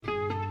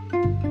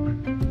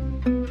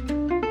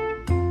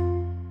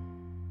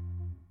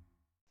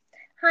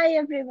Hi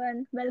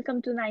everyone,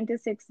 welcome to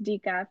 96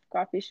 decaf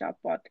Coffee Shop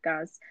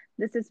Podcast.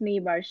 This is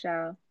me,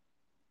 Barsha.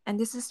 And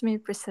this is me,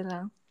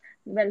 Priscilla.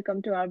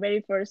 Welcome to our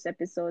very first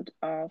episode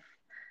of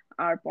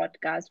our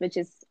podcast, which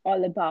is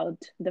all about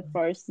the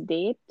first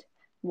date,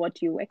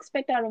 what you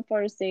expect out of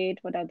first date,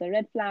 what are the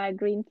red flag,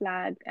 green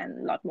flag, and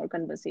a lot more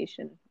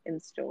conversation in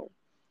store.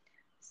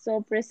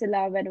 So,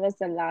 Priscilla, when was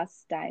the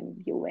last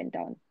time you went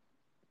on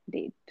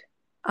date?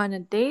 On a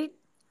date,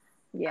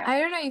 Yeah, I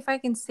don't know if I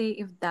can say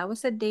if that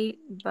was a date,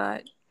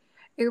 but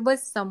it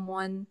was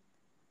someone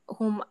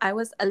whom I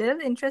was a little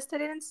interested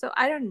in. So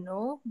I don't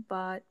know,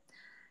 but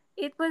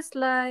it was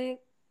like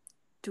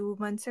 2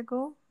 months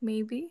ago,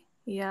 maybe.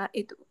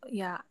 It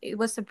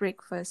was a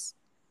breakfast.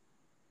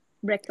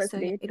 breakfast So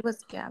yeah, date. it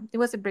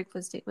was a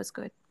breakfast date. It was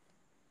good.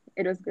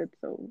 It was good.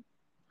 So,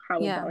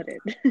 how Yeah. about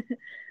it?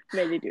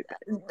 Where did you?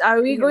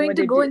 Are we Yeah, going what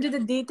to did go you? into the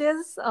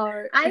details,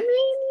 or I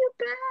mean, you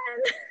can.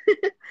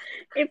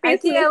 If I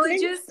he's think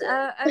listening.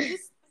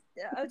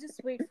 I'll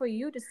just wait for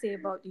you to say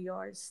about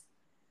yours.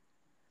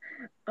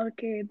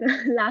 Okay, the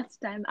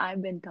last time I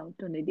went out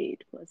on a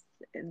date was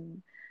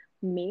in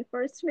May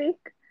first week.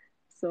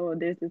 So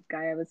there's this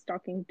guy I was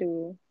talking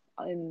to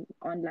in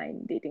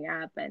online dating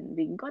app, and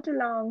we got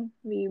along.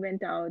 We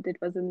went out. It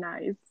was a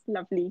nice,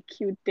 lovely,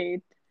 cute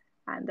date,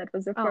 and that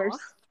was the Oh,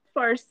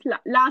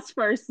 last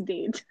first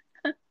date.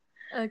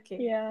 okay.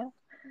 Yeah.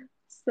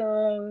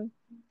 So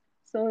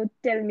so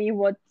tell me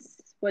what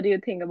do you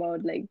think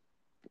about like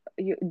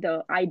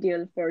the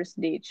ideal first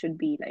date should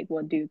be like?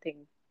 What do you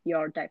think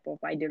your type of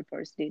ideal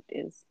first date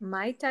is?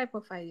 My type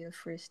of ideal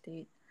first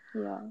date.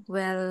 Yeah,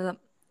 Well,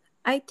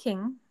 I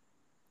think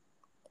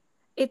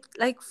it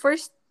like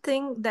first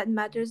thing that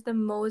matters the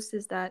most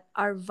is that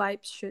our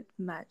vibes should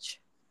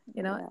match.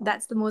 yeah,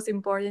 That's the most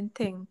important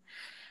thing.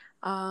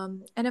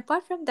 And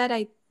apart from that,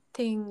 I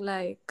think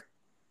like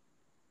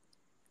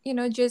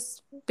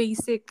just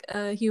basic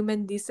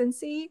human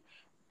decency,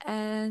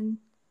 and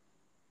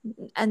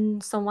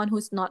someone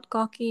who's not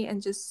cocky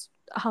and just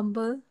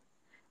humble,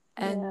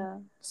 and yeah,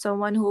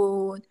 someone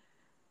who,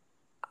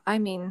 I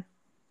mean,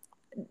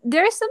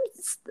 there are some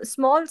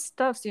small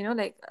stuffs,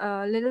 like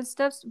little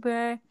stuffs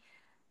where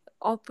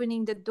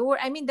opening the door.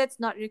 I mean, that's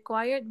not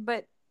required,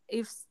 but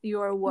if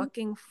you're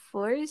walking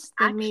first,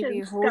 then maybe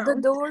actions hold the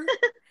count. door.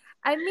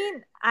 I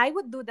mean, I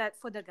would do that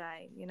for the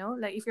guy,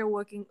 like if you're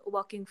walking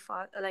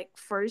like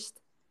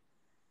first.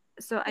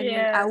 So I mean,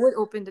 I Yeah, would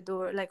open the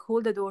door, like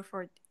hold the door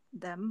for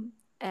them.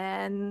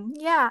 And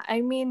yeah,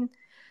 I mean,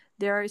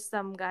 there are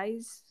some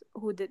guys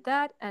who did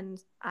that, and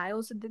I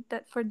also did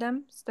that for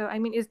them. So I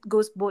mean, it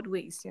goes both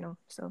ways.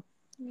 So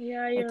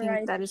yeah, I you're think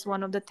right. that is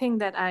one of the thing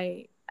that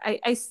I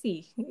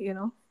see.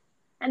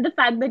 And the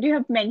fact that you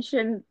have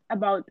mentioned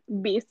about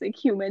basic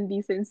human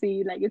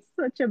decency, like it's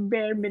such a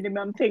bare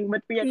minimum thing,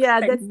 but we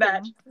Yeah, expect that's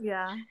that. thing.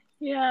 Yeah.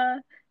 Yeah,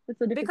 it's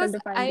so difficult Because to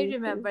find I these days.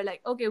 remember,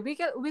 like, okay,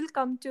 we'll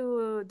come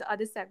to the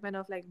other segment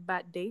of like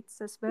bad dates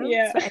as well.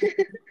 Yeah, So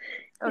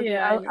okay,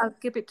 yeah, I I'll know.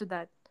 keep it to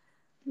that.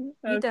 You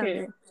tell me.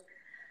 Okay.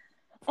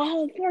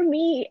 Oh, for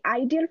me,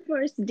 ideal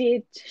first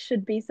date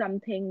should be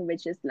something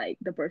which is like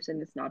the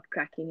person is not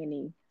cracking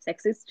any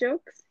sexist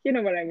jokes. You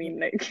know what I Yeah. mean?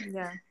 Like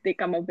Yeah. they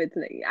come up with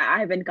like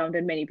I've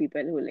encountered many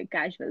people who like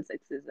casual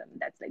sexism.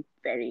 That's like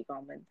very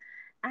common.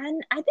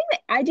 And I think the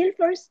ideal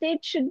first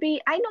date should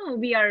be, I know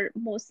we are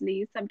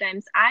mostly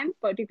sometimes I'm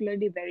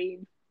particularly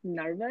very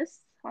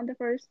nervous on the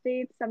first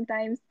date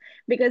sometimes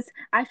because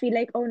I feel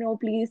like, oh no,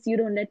 please, you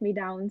don't let me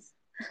down,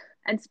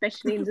 and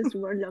especially in this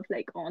world of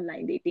like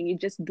online dating you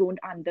just don't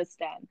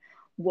understand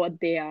what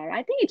they are.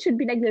 I think it should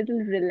be like little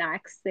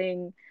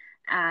relaxing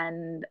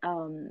and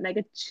like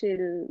a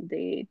chill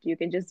date. You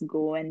can just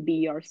go and be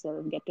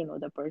yourself, get to know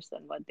the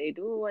person, what they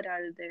do, what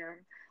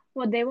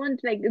they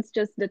want. Like it's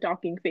just the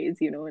talking phase,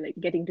 like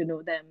getting to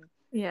know them.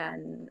 Yeah.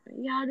 And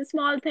yeah, the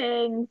small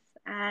things.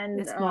 The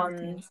And small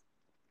things.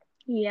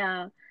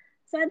 yeah.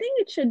 So I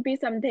think it should be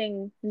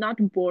something not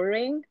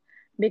boring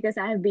because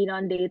I have been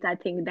on dates. I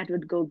think that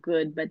would go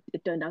good, but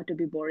it turned out to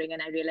be boring,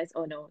 and I realized,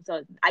 oh no.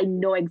 So I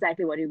know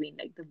exactly what you mean.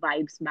 Like the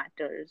vibes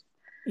matters.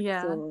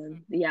 Yeah. So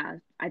yeah,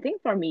 I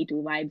think for me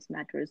too, vibes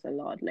matters a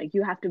lot. Like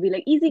you have to be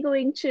like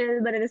easygoing,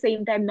 chill, but at the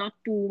same time not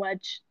too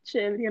much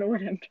chill. You know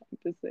what I'm trying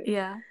to say.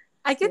 Yeah.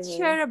 I can So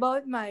share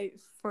about my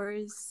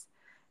first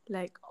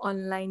like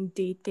online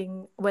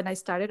dating when I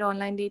started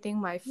online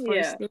dating, my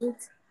yeah, first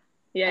date.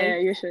 yeah, yeah. I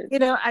You should.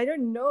 I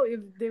don't know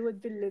if they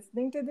would be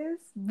listening to this,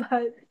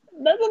 but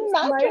Doesn't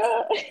my matter.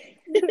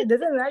 it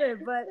doesn't matter.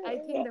 But I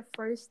think the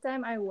first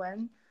time I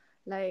went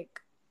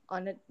like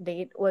on a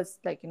date was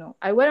like,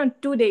 I went on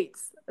 2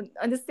 dates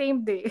on the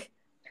same day.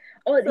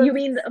 Oh, So you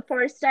mean the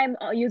first time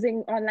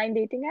using online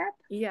dating app?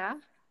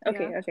 yeah,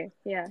 Okay, yeah. okay,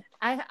 yeah.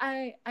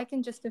 I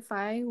can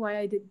justify why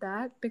I did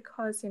that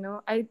because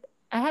I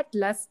had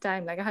less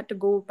time. Like I had to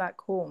go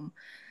back home.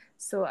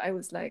 So I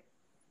was like,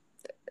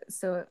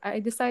 so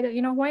I decided,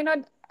 why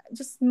not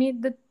just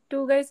meet the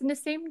two guys in the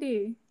same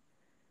day?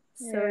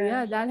 So Yeah.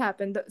 yeah, that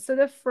happened. So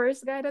the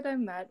first guy that I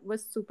met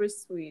was super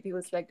sweet. He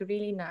was like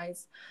really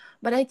nice,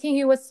 but I think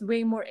he was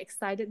way more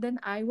excited than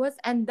I was,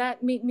 and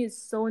that made me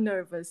so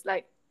nervous.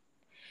 Like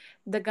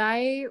the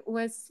guy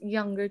was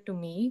younger to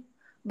me,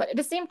 but at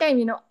the same time,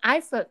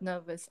 I felt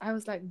nervous. I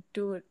was like,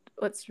 dude,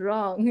 what's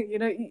wrong?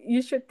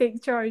 You should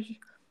take charge.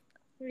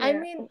 I Yeah.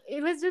 mean,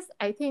 it was just,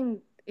 I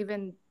think,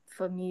 even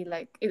for me,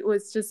 like, it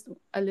was just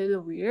a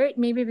little weird.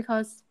 Maybe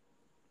because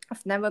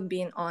I've never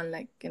been on,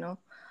 like,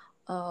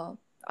 uh,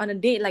 on a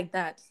date like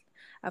that.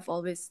 I've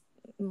always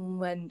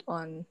went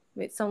on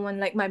with someone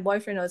like my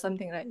boyfriend or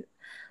something like.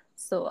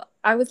 So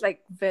I was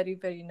like very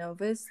very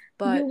nervous. You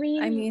But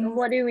I mean, mean,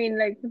 what do you mean,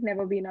 like,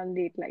 never been on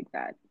date like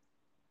that?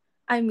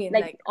 I mean,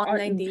 Like, like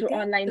online through dating,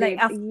 online like date?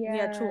 after,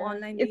 yeah, through Yeah.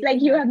 online It's like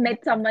dating, you I've have met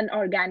never. someone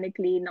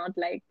organically, not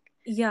like,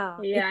 Yeah,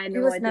 yeah, I it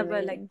know was what you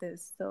never like mean.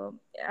 this. So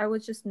I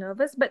was just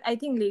nervous. But I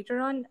think later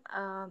on,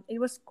 it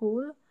was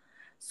cool.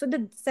 So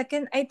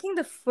I think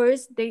the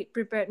first date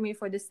prepared me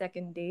for the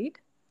second date,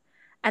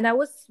 and I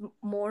was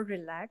more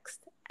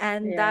relaxed,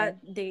 and Yeah.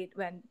 that date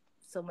went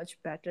so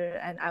much better,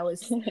 and I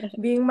was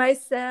being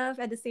myself.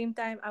 At the same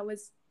time,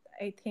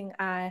 I think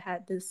I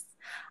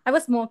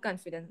was more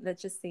confident,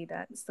 let's just say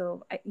that.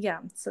 So yeah,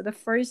 so the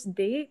first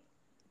date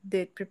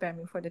did prepare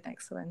me for the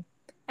next one,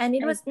 and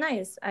it I was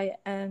nice.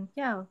 And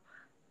yeah,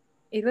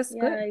 it was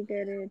Yeah, good. I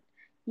get it.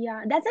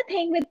 Yeah, that's the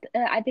thing with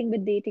I think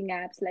with dating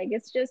apps. Like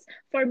it's just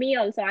for me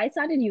also. I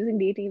started using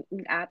dating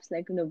apps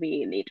like in a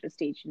way later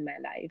stage in my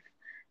life,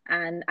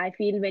 and I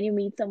feel when you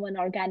meet someone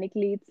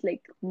organically, it's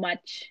like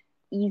much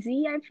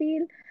easy. I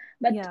feel,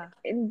 but Yeah,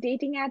 in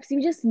dating apps,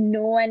 you just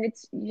know, and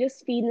you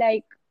just feel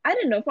like I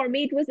don't know. For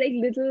me, it was like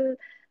little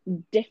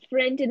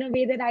different in a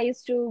way that I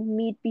used to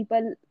meet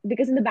people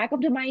because in the back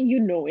of the mind, you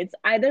know, it's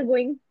either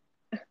going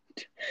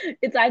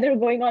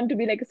on to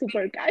be like a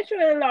super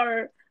casual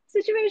or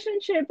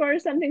situationship or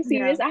something yeah,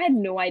 serious. I had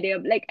no idea.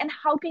 Like, and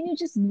how can you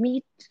just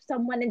meet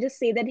someone and just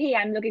say that, hey,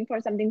 I'm looking for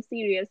something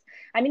serious?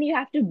 I mean, you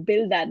have to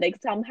build that. Like,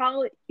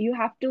 somehow you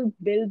have to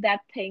build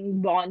that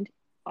thing bond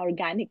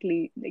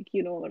organically. Like,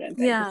 you know what I'm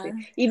trying to say.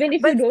 yeah. Even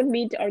if you But don't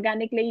meet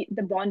organically,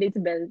 the bond is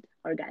built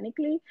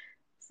organically.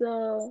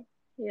 So,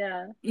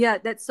 yeah, yeah,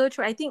 that's so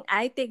true. I think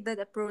I take that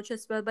approach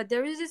as well. But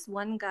there is this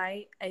one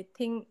guy. I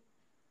think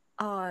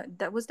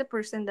that was the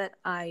person that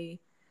like,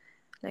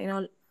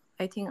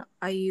 I think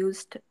I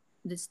used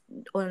this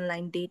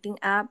online dating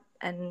app,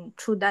 and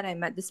through that I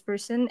met this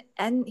person,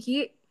 and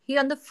he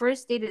on the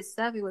first date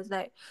itself, he was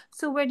like,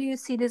 so where do you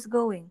see this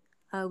going?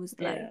 I was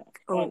like, yeah.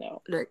 Oh, oh,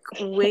 no. like,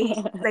 wait,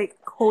 like,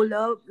 hold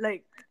up,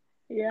 like,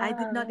 I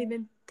did not Yeah,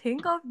 even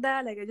think of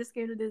that. Like, I just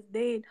came to this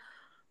date.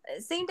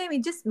 Same time,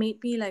 it just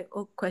made me like,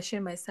 oh,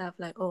 question myself,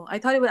 like, oh, I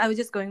thought I was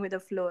just going with the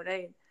flow,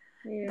 right?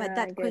 But yeah, I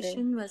that get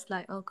it. question was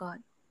like, oh god,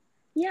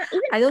 Yeah,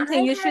 even I don't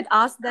think I you had should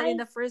ask that in I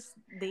the first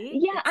date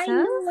yeah, I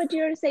know what itself.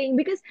 you're saying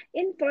because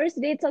in first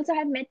dates also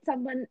I've met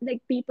someone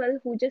like people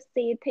who just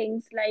say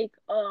things like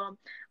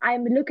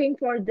I'm looking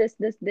for this,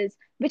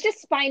 which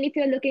is fine if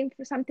you're looking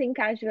for something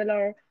casual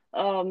or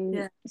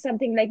Yeah.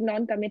 something like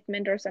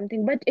non-commitment or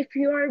something. But if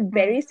you're Mm.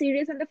 very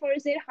serious on the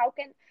first date, how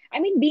can I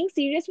mean being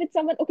serious with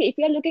someone, okay, if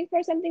you're looking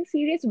for something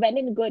serious, well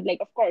and good,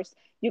 like of course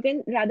you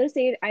can rather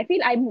say I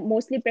feel I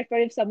mostly prefer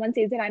if someone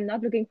says that I'm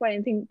not looking for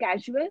anything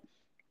casual.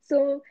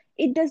 So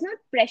it does not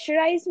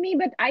pressurize me,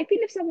 but I feel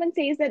if someone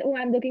says that, oh,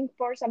 I'm looking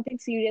for something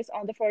serious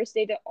on the first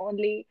date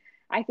only,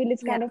 I feel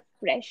it's kind Yeah. of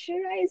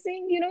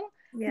pressurizing, you know.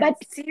 Yeah. But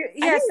I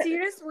Yeah, think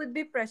serious would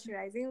be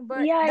pressurizing,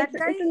 but yeah, that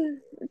guy,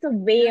 it's a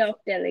way yeah, of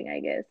telling, I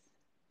guess.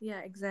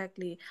 yeah,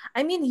 exactly.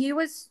 I mean, he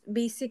was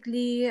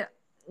basically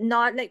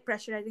not like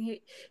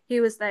pressurizing. He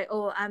was like,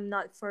 "Oh, I'm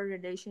not for a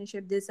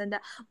relationship, this and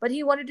that," but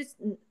he wanted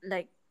to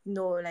like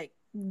know, like,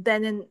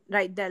 then and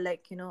right there,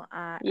 like,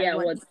 I Yeah,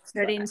 want what's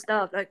certain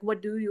stuff. Like,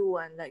 what do you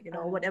want? Like,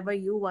 uh, whatever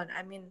you want.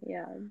 I mean,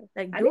 yeah,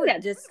 like, I think dude,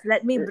 that's just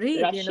let me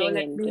breathe. rushing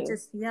Let me into.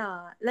 just,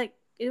 yeah, like,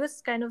 it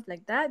was kind of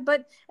like that.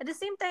 But at the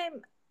same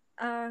time,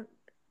 uh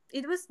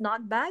it was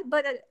not bad.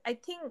 But I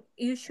think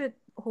you should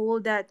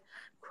hold that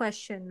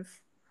question.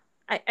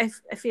 I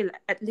feel,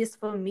 at least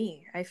for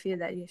me, I feel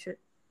that you should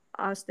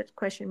ask that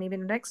question maybe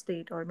in the next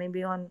date, or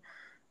maybe on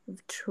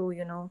through,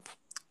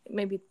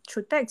 maybe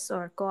through text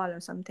or call or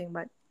something.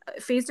 But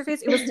face to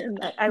face, it was,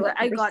 Not not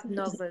I got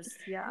personally. nervous.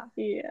 Yeah.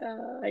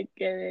 Yeah, I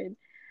get it.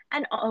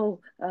 And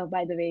oh,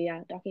 by the way,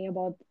 yeah, talking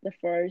about the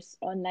first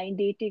online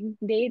dating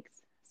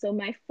dates. So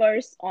my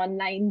first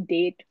online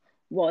date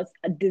was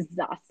a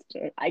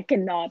disaster. I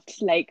cannot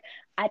like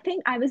I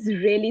think I was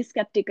really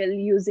skeptical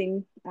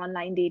using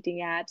online dating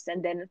apps,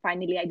 and then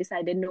finally I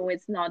decided no,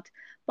 it's not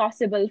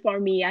possible for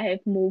me. I have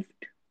moved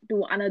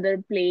to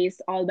another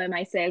place all by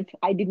myself.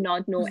 I did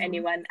not know Hmm.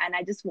 anyone, and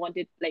I just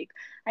wanted like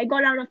I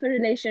got out of a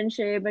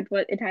relationship, but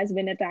it has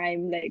been a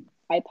time like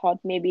I thought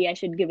maybe I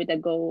should give it a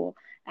go.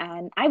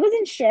 And I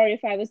wasn't sure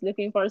if I was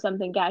looking for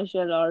something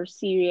casual or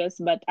serious,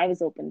 but I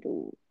was open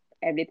to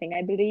everything,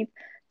 I believe.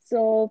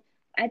 So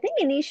I think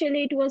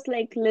initially it was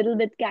like little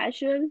bit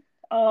casual,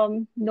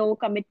 no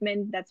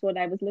commitment. That's what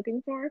I was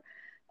looking for.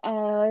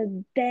 uh,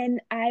 then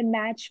I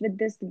matched with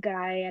this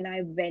guy and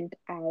I went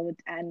out,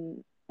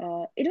 and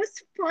it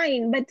was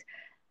fine. But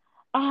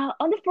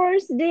on the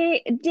first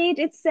date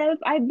itself,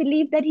 I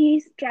believe that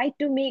he tried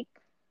to make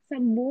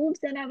some moves,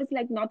 and I was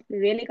like not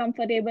really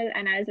comfortable.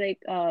 And I was like,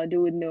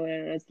 dude, no,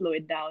 no, no, slow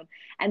it down.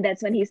 And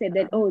that's when he said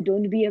that, oh,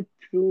 don't be a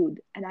prude.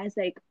 And I was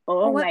like,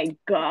 Oh, oh what? my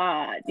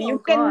God, Oh you God.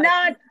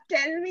 cannot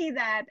tell me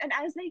that. And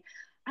I was like,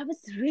 I was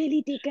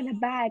really taken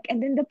aback.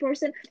 And then the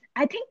person,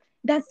 I think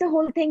that's the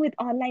whole thing with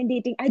online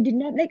dating. I did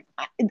not like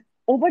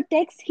over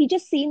text, he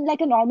just seemed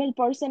like a normal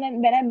person.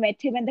 And when I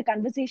met him and the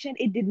conversation,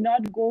 it did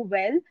not go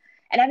well,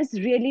 and I was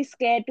really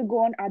scared to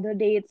go on other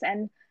dates.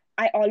 And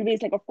I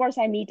always like, of course,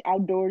 I meet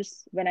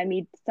outdoors when I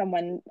meet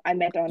someone I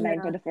met online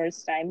for Yeah, the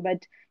first time,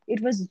 but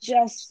it was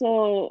just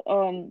so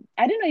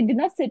I don't know, it did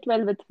not sit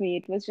well with me.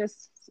 It was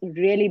just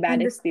really I bad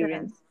understand.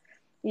 experience.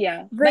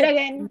 Yeah, but But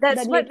again, that's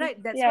then you what,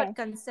 right? That's yeah. what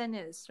consent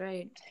is,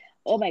 right?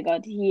 Oh my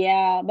God,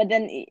 yeah. But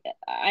then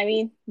I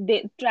mean,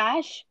 they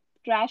trash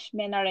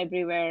men are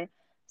everywhere.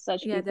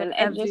 Such Yeah, people, they're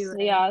it just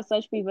everywhere. yeah,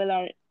 such people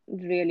are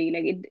really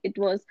like it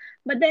was.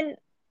 But then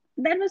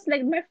that was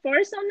like my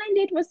first online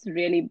date was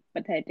really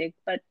pathetic.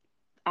 But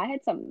I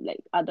had some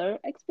like other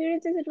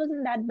experiences. It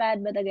wasn't that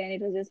bad, but again,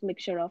 it was just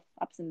mixture of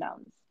ups and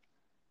downs.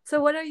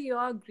 So, what are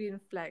your green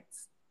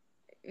flags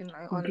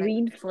on like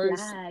Green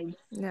first, flags.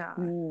 yeah,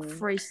 Hmm.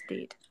 first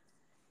date?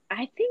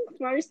 I think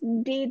first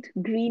date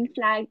green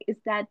flag is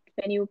that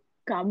when you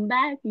come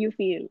back, you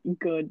feel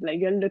good. Like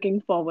you're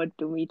looking forward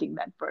to meeting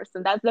that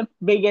person. That's the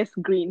biggest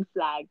green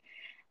flag.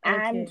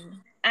 Okay.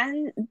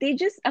 And they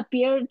just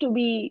appear to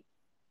be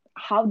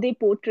how they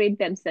portray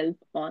themselves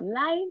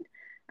online.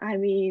 I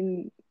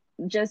mean,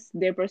 just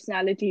their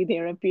personality,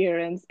 their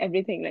appearance,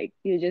 everything. Like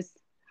you just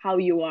how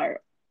you are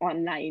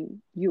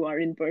online, you are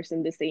in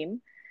person the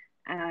same.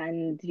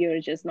 And you're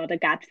just not a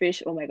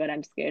catfish. Oh my God,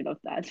 I'm scared of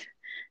that.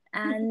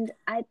 And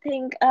I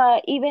think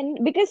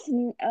even because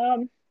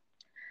and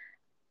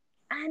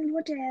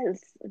what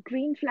else?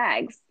 Green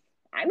flags.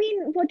 I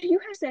mean, what you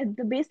have said,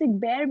 the basic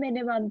bare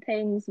minimum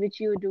things which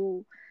you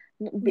do,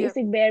 Yep.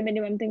 basic bare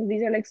minimum things,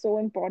 these are like so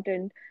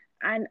important.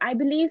 And I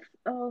believe,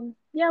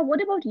 yeah,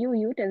 what about you?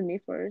 You tell me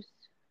first.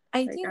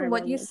 I Like, think I'm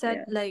what you almost,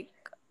 said yeah, like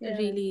yeah,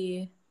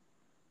 really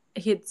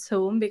hits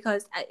home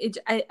because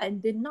I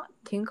did not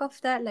think of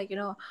that, like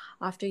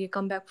after you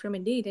come back from a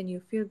date and you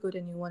feel good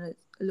and you want to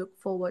look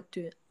forward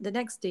to the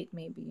next date,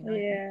 maybe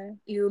yeah,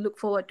 you look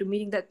forward to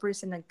meeting that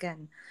person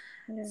again.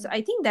 yeah, So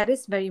I think that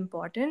is very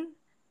important.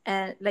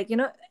 And like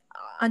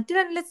until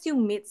unless you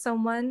meet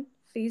someone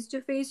face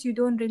to face, you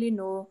don't really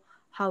know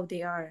how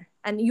they are,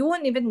 and you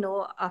won't even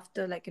know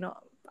after like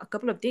a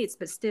couple of dates.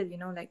 But still,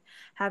 like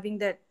having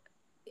that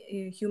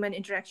human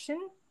interaction,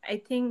 I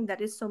think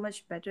that is so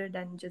much better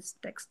than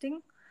just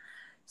texting.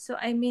 So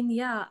I mean,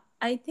 yeah,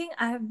 I think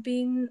I have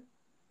been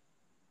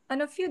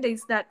on a few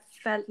days that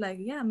felt like,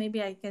 yeah,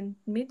 maybe I can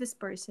meet this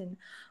person.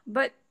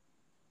 But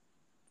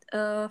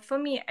for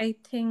me, I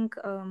think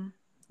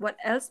what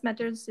else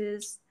matters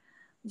is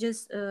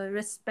just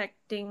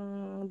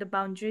respecting the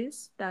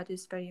boundaries. That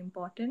is very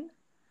important.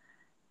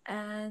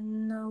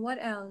 And what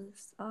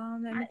else?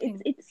 Let me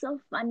think. it's so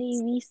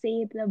funny we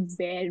say the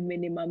bare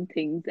minimum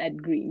things at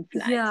green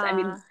flags. I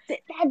mean, Yeah,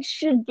 that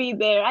should be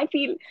there. I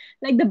feel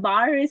like the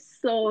bar is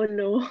so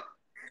low.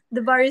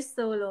 the bar is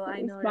so low.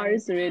 I This know, bar right?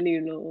 is really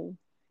low.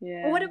 What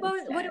Yeah, it's about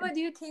sad.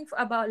 do you think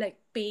about like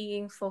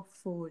paying for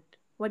food?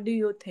 What do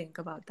you think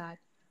about that?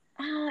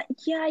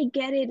 Yeah, I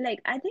get it.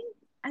 Like, I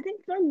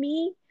think for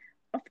me,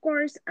 of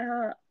course,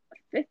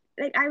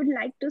 like I would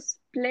like to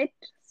split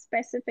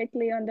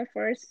specifically on the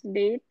first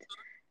date,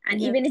 and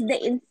Yep. even if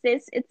they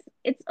insist,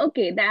 it's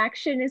okay. The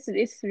action is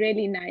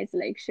really nice.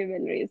 Like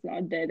chivalry is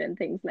not dead and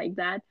things like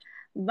that.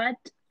 But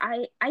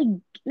I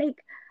like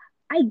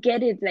I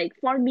get it. Like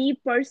for me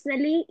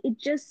personally, it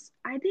just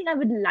I think I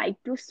would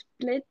like to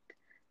split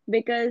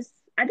because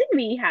I think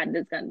we had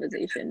this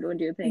conversation, don't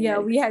you think? Yeah,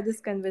 Like, we had this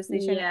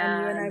conversation,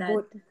 and you and yeah, I that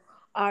both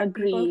are people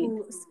agreed.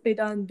 who spit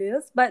on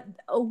bills. But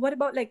what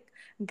about like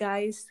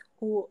guys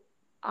who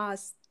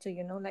ask to,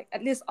 like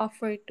at least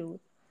offer to?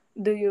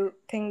 Do you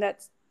think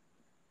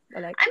I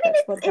mean,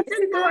 that's what it's guys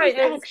a should do, or nice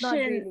it's not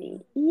action.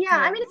 really? Yeah,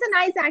 I Yeah, mean, it's a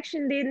nice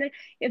action. They like,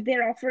 if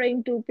they're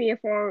offering to pay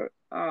for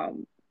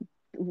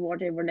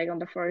whatever like on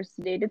the first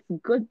date, it's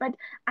good. But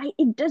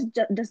it just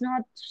does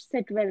not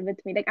sit well with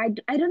me. Like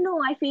I don't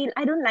know. I feel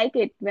I don't like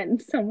it when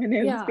someone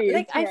else yeah. pays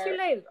Like I for. feel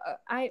like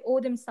I owe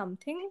them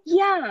something,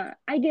 Yeah,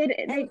 I get it.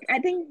 and Like I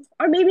think,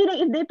 or maybe like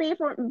if they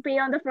pay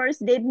on the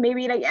first date,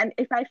 maybe like, and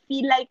if I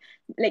feel like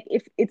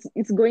if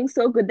it's going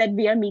so good that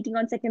we are meeting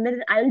on second date,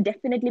 then I'll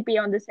definitely pay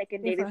on the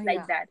second date. It's like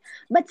yeah, that.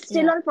 But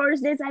still yeah. on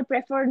first dates, I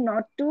prefer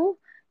not to.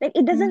 Like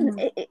it doesn't.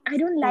 Mm-hmm. I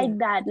don't like Same.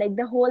 that. Like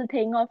the whole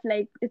thing of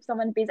like if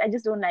someone pays, I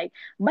just don't like.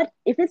 But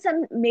if it's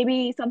some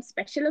maybe some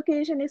special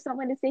occasion, if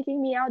someone is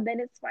taking me out, then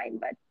it's fine.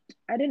 But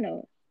I don't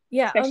know.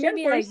 Yeah, or Especially on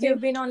maybe like first you've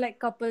date. been on like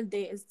couple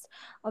days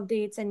of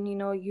dates, and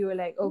you're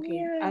like, okay,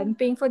 Yeah, I'm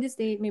paying for this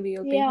date. Maybe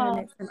you'll pay for the yeah,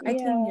 next one. I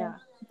think yeah, yeah,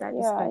 that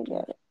is yeah. I better.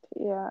 get it.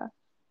 Yeah.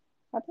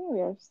 I think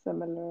we are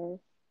similar.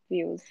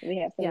 views. We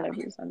have Yeah, similar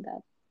views on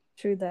that.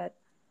 true that.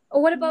 Oh,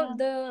 what Yeah. about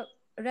the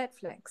red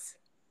flags?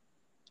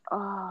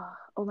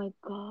 Oh my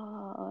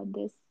God,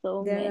 there's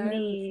so There are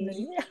many.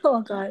 many.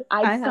 Oh God,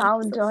 I I have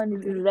count so on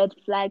many too. red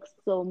flags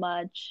so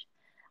much.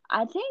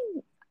 I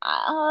think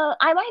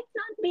I might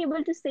not be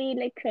able to say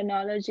like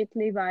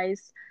chronologically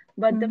wise,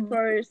 but the Mm-hmm.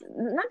 first,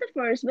 not the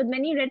first, but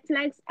many red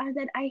flags are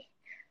that I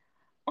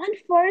on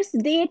first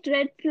date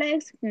red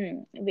flags.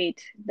 Wait,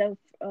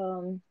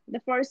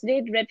 the first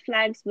date red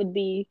flags would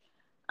be,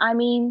 I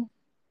mean,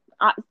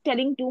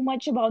 telling too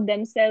much about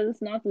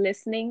themselves, not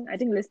listening. I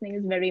think listening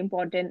is very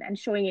important and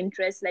showing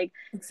interest. Like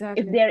if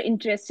Exactly. they're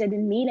interested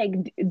in me, like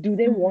do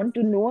they Mm-hmm. want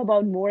to know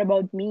about more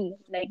about me?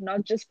 Like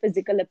not just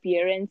physical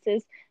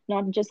appearances,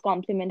 not just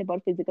compliment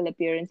about physical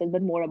appearances,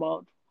 but more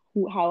about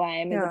how I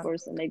am as a Yeah.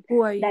 person. Like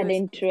Who are you that as a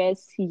person?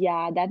 interest,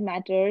 yeah, that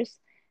matters.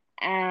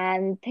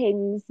 And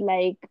things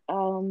like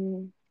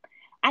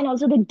and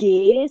also the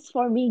gaze,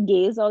 for me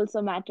gaze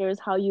also matters,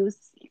 how you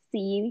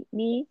see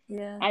me.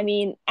 Yeah. I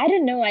mean, I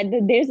don't know,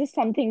 there's just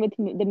something with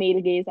the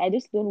male gaze. I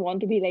just don't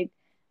want to be like,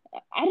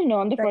 I don't know,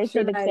 on the first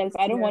date itself Sexualized.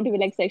 I don't Yeah. want to be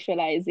like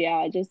sexualized.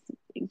 Yeah, just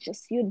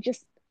you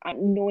just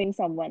knowing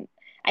someone.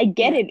 I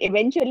get Yeah. it,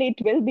 eventually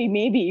it will be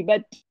maybe,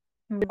 but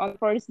Mm. on the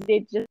first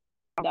date just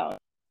down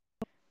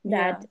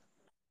Yeah. that.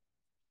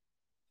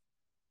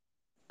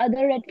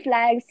 Other red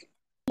flags,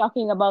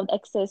 talking about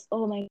excess,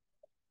 oh my,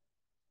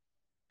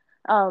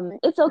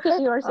 it's okay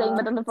you're saying, Uh.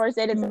 but on the first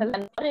date itself Mm.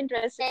 I'm not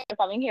interested, you're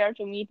coming here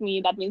to meet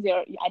me, that means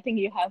you're, I think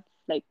you have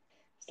like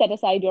set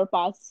aside your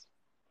past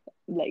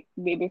like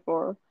way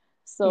before.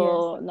 Yes.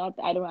 So not,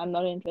 I'm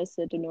not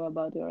interested to know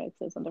about your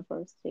exes on the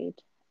first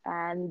date.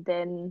 And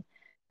then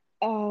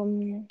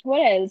what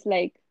else,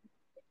 like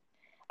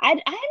I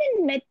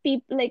haven't met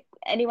people like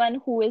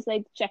anyone who is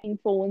like checking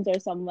phones or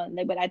someone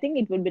like, but I think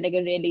it would be like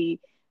a really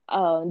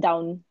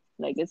down,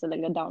 like it's like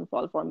a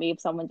downfall for me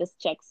if someone just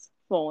checks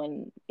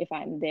phone if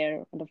I'm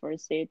there on the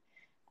first date.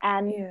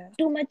 And Yeah.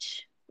 too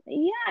much,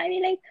 yeah, I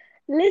mean like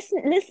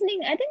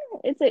listening, I think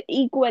it's a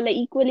equal, like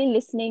equally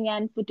listening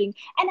and putting,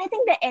 and I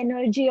think the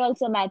energy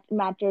also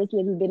matters a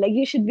little bit, like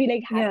you should be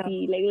like Yeah.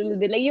 happy, like a little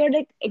bit, like you're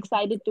like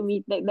excited to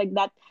meet, like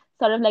that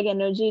sort of like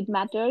energy, it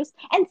matters.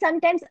 And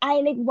sometimes I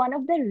like, one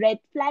of the red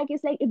flag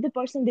is like if the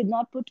person did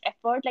not put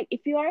effort, like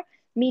if you are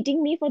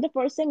meeting me for the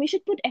first time, you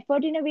should put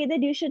effort in a way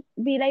that you should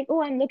be like,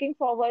 oh, I'm looking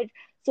forward,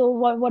 so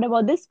what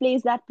about this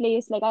place, that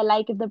place, like I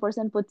like if the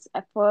person puts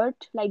effort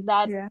like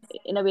that, Yeah.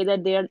 in a way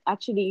that they're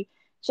actually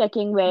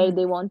checking where Mm.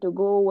 they want to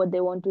go, what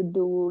they want to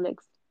do, like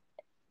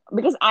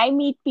because I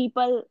meet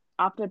people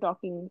after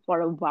talking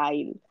for a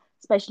while,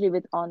 especially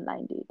with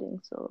online dating.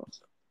 So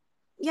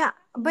Yeah,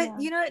 but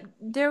yeah.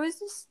 there was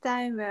this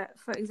time where,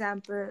 for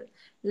example,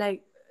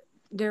 like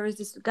there was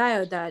this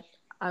guy that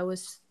I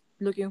was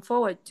looking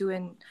forward to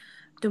and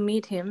to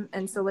meet him,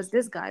 and so was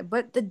this guy.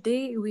 But the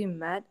day we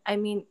met, I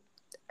mean,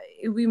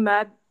 we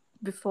met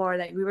before,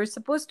 like we were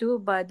supposed to,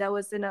 but that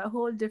was in a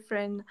whole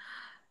different,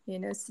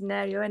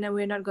 scenario, and then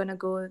we're not gonna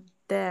go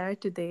there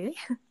today.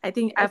 I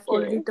think I've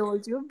already Okay.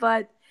 told you,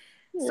 but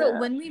so Yeah.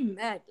 when we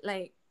met,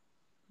 like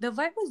the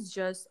vibe was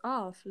just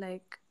off.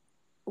 Like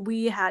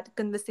we had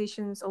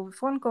conversations over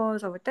phone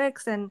calls, over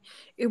text, and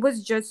it was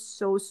just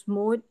so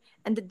smooth.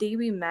 And the day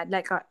we met,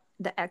 like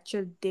the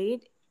actual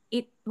date,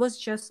 it was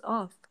just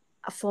off.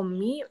 For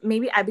me,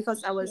 maybe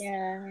because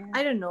Yeah.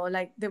 I don't know,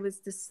 like there was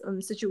this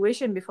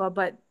situation before,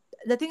 but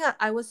the thing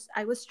I was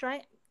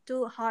trying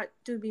too hard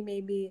to be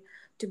maybe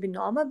to be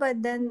normal,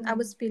 but then I Hmm.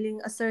 was feeling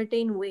a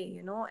certain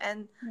way,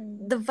 and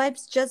Hmm. the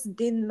vibes just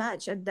didn't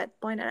match at that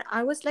point, and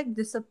I was like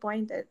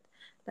disappointed,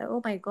 like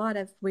oh my god,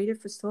 I've waited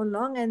for so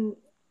long, and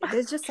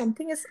there's just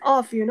something is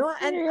off, and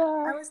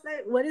Yeah. I was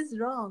like, what is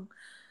wrong?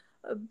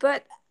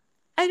 But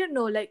I don't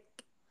know, like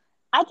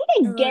I think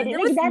I get it. there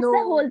Like was that's the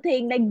no, whole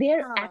thing. Like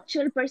their huh,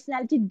 actual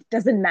personality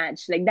doesn't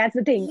match. Like that's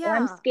the thing. Oh,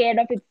 I'm yeah. scared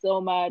of it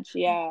so much.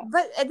 Yeah.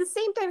 But at the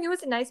same time, he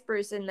was a nice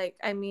person. Like,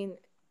 I mean,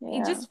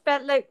 it Yeah. just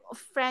felt like a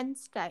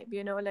friends type,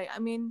 Like, I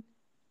mean,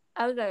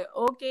 I was like,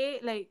 okay,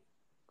 like,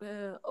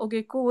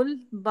 okay, cool.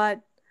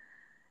 But,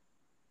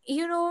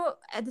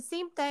 at the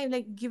same time,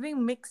 like,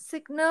 giving mixed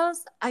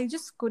signals, I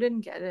just couldn't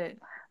get it.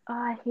 Oh,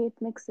 I hate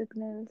mixed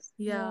signals.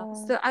 Yeah. Yeah.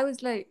 So I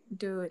was like,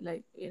 dude,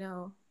 like,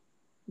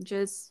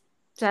 just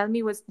tell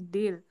me what's the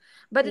deal.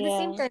 But at the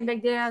same Yeah. time,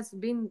 like, there has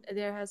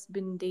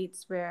been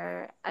dates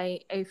where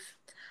at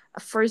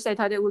first I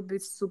thought it would be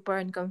super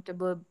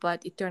uncomfortable,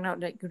 but it turned out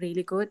like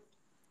really good.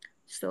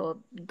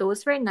 So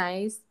those were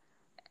nice.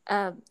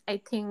 I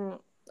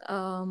think.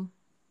 Um,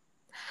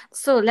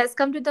 so let's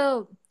come to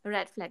the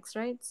red flags,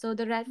 right? So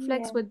the red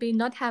flags Yeah. would be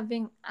not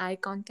having eye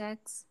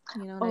contacts.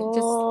 Like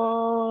just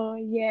Oh,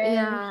 yes.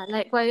 yeah,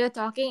 like while you're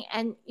talking,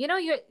 and you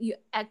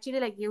actually,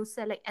 like you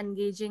said, like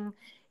engaging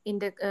in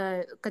the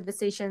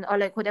conversation, or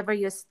like whatever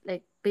you're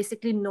like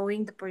basically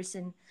knowing the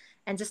person,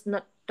 and just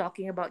not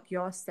talking about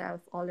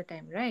yourself all the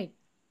time, right?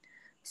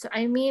 So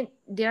I mean,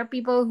 there are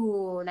people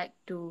who like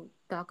to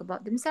talk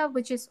about themselves,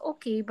 which is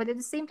okay, but at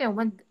the same time,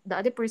 when the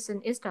other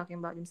person is talking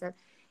about themselves,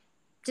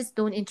 just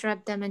don't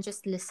interrupt them and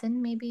just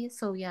listen, maybe.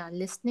 So yeah,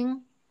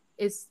 listening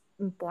is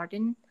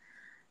important.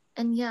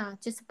 And yeah,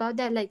 just about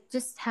that, like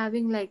just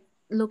having like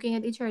looking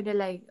at each other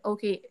like,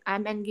 okay,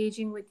 I'm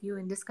engaging with you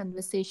in this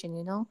conversation,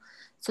 you know.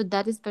 So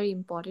that is very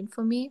important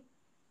for me.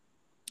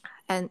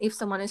 And if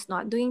someone is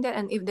not doing that,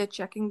 and if they're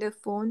checking their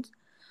phones,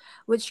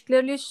 which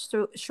clearly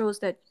shows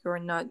that you're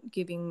not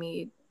giving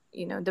me,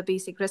 you know, the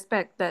basic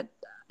respect that,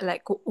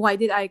 like, why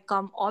did I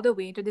come all the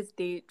way to this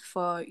date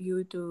for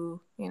you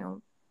to, you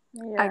know,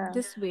 act Yeah,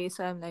 this way?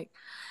 So I'm like,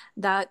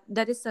 that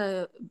is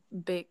a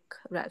big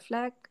red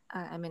flag.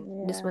 I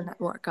mean, this will yeah. not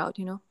work out,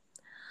 you know.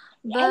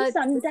 And But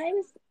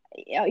sometimes,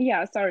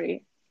 yeah,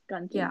 sorry, yeah,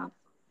 continue.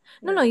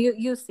 no, no, Yeah.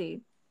 you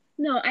say.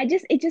 No,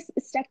 it just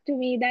stuck to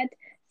me that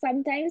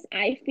sometimes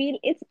I feel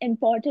it's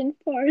important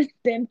for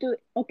them to,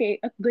 okay,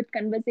 a good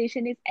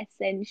conversation is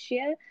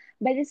essential,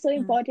 but it's so Mm.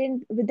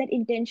 important with that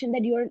intention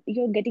that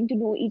you're getting to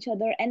know each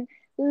other, and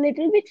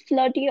little bit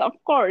flirty, of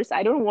course.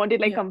 I don't want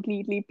it like Yeah.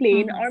 completely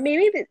plain, Mm-hmm. or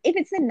maybe if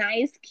it's a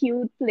nice,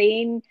 cute,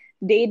 plain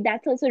date,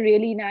 that's also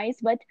really nice.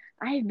 But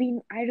I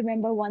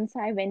remember once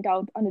I went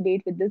out on a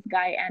date with this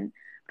guy, and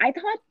I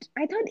thought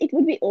it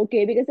would be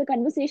okay because the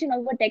conversation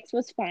over text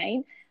was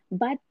fine,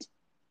 but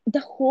the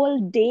whole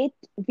date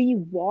we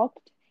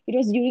walked. It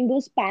was during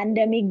those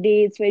pandemic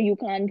dates where you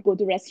can't go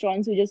to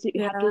restaurants, you have to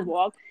Yeah.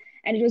 walk,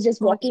 and it was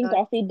just Oh my walking god.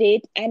 coffee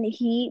date, and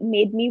he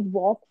made me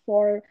walk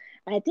for,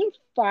 I think,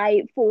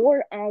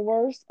 4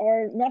 hours,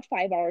 or not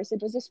 5 hours,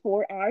 it was just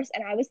 4 hours,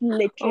 and I was Oh my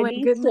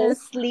literally so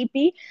goodness.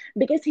 sleepy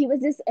because he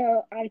was this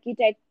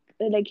architect.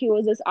 Like he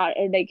was this art,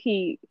 like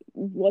he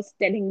was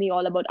telling me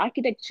all about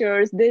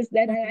architectures, this,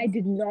 that, and I Mhm.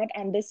 did not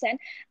understand.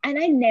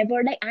 And I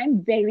never, like,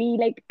 I'm very,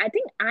 like, I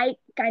think I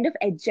kind of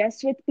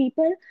adjust with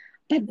people,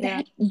 but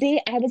Yeah. that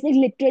day I was like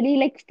literally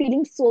like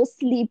feeling so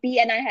sleepy,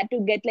 and I had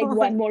to get like Oh my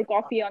one more god.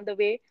 coffee on the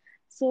way.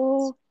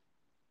 So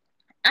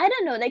I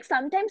don't know, like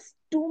sometimes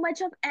too much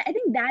of, I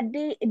think that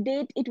day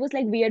date it was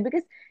like weird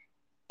because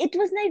it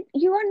was like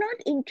you are not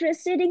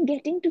interested in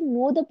getting to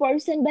know the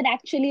person, but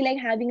actually like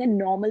having a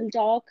normal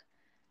talk.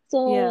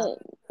 Yeah. So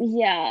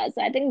yeah,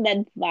 so I think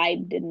that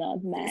vibe did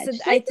not So match.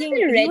 So I it's not think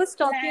a he red was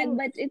flag, talking.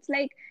 but it's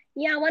like,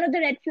 yeah, one of the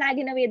red flag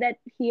in a way that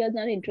he was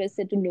not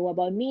interested to know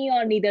about me,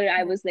 or neither I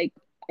Yeah. was like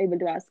able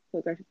to ask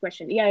a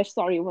question. Yeah,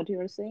 sorry, what you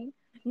were saying?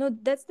 No,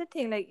 that's the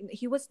thing. Like,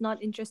 he was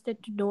not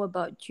interested to know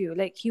about you.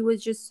 Like, he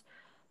was just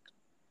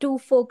too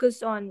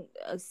focused on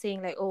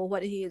saying like, oh,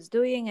 what he is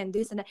doing and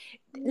this and that.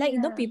 Like, you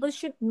know, Yeah, people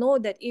should know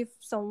that if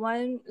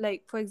someone,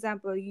 like, for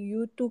example,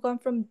 you two come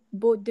from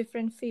both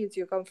different fields.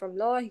 You come from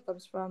law, he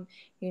comes from,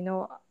 you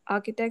know,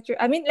 architecture.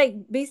 I mean, like,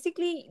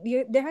 basically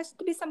there has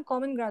to be some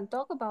common ground.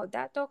 Talk about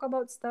that, talk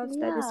about stuff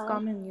that is yeah,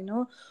 common, you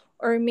know.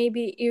 Or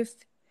maybe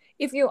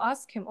if you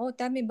ask him, oh,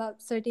 tell me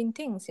about certain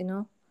things, you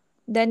know,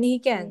 then he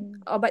can. yeah.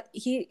 Oh, but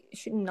he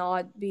should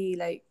not be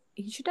like,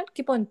 he should not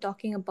keep on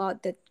talking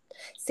about that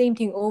same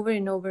thing over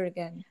and over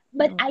again. You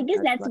But know, I guess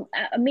that's that's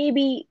what.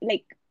 maybe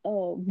like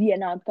we are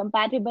not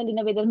compatible in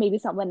a way that maybe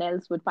someone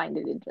else would find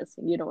it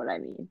interesting. You know what I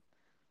mean?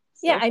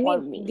 Yeah, So I for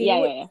mean, me, they yeah,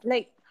 would yeah,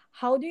 like.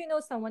 How do you know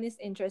someone is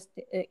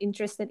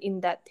interested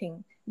in that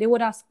thing? They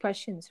would ask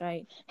questions,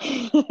 right?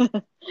 yeah.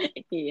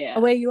 Yeah.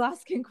 Where you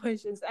asking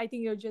questions, I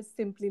think you're just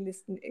simply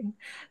listening.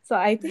 So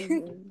I think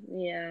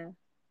Yeah,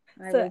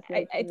 I so. was I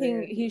like I think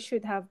really, he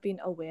should have been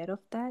aware of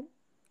that.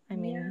 I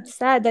mean, yeah,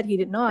 sad that he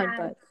did not, sad,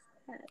 but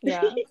sad,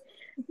 yeah,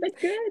 but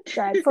good.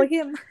 sad for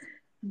him.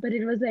 But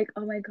it was like,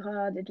 oh my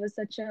God, it was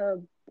such a,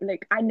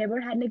 like, I never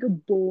had like a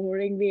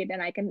boring date,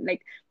 and I can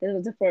like, this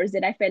was the first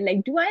that I felt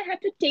like, do I have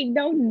to take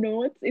down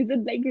notes? Is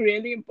it like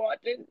really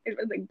important? It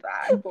was like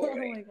that Oh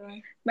boring. my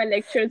god. My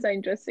lectures are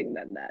interesting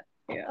than that.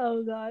 Yeah.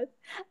 Oh god.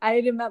 I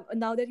remember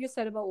now that you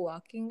said about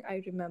walking,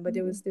 I remember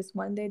there was Mhm. this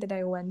one day that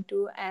I went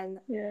to, and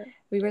Yeah.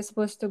 we were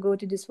supposed to go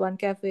to this one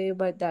cafe,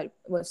 but that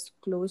was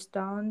closed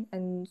down,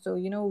 and so,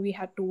 you know, we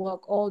had to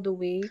walk all the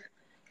way.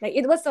 Like,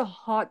 it was a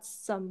hot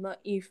summer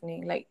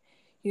evening, like,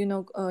 you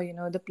know,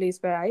 the place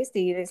where I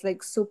stayed is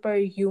like super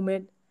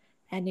humid,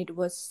 and it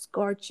was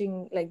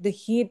scorching, like the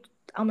heat.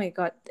 Oh my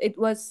god, it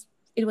was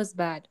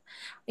bad.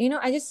 You know,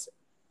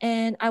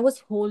 I was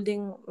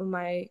holding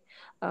my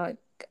uh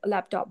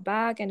laptop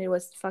bag, and it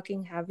was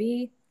fucking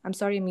heavy. I'm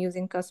sorry, I'm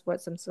using cuss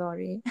words, I'm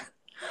sorry.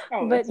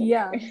 Oh, But it's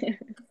yeah. okay.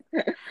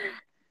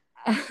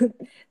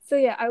 So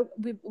yeah,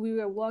 we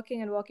were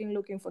walking and walking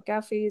looking for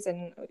cafes,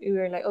 and we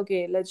were like,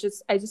 okay,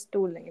 I just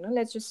told him, you know,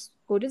 let's just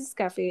go to this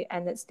cafe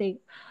and let's take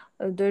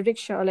the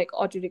rickshaw, like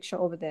auto rickshaw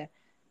over there.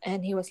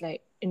 And he was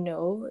like,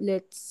 no,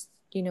 let's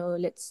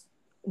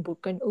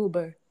book an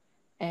Uber.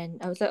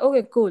 And I was like,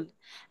 okay, cool.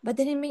 But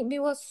then it made me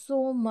was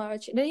so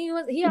much. Then he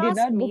He did asked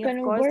not me, book an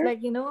of course, Uber.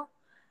 like, no,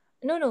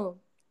 no.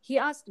 He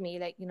asked me,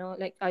 like,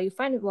 like, are you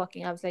fine with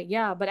walking? I was like,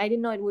 yeah, but I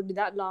didn't know it would be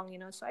that long,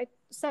 So I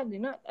said,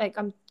 like,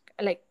 I'm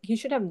like, he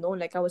should have known,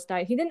 like, I was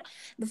tired. He didn't.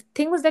 The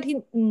thing was that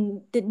he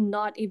did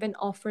not even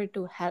offer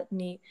to help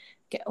me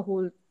get a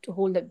hold to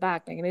hold it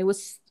back. Like, it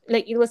was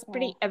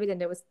pretty Oh,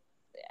 evident it was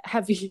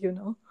heavy,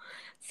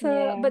 So,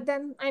 yeah. but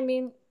then, I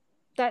mean,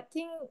 that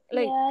thing, Yeah,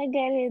 like, I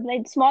get it.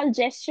 Like small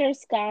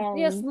gestures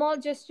yeah, count. small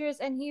gestures.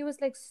 And he was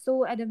like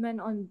so adamant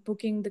on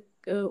booking the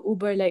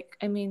Uber. Like,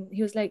 I mean,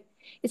 he was like,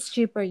 it's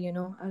cheaper, you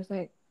know. I was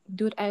like,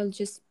 dude, I'll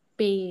just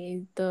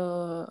pay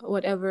the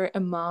whatever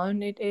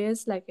amount it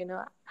is, like, you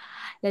know,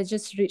 let's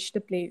just reach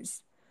the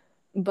place.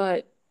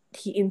 But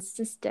he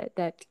insisted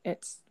that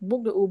let's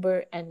book the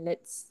Uber and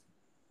let's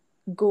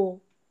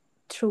go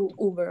through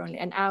Uber only.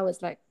 And I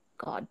was like,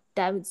 God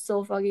damn, it's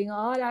so fucking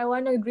hard. I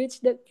want to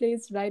reach that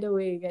place right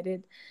away. Get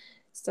it?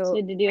 So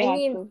So did you I have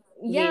mean, to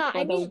wait yeah, for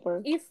I the mean,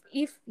 Uber?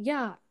 if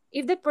yeah,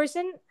 if the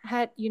person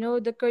had, you know,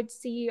 the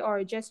courtesy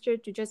or gesture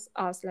to just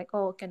ask, like,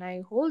 oh, can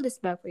I hold this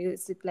bag for you?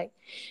 Is it like,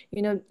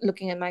 you know,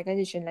 looking at my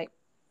condition, like,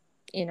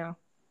 you know,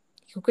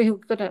 he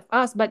could have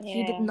asked, but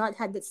he did Yeah. not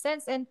have that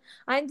sense. And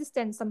I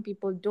understand some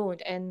people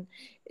don't. And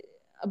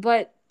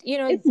but you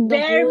know, It's the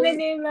bare whole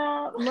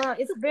minimum.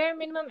 it's bare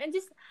minimum. And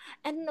just,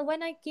 and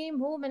when I came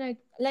home and I,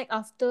 like,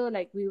 after,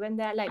 like, we went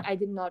there, like, I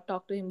did not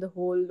talk to him the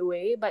whole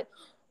way. But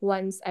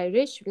once I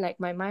reached,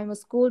 like, my mind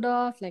was cooled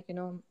off, like, you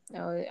know,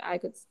 I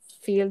could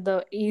feel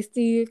the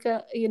AC,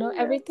 you know, Yeah.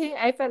 everything.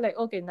 I felt like,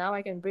 okay, now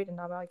I can breathe and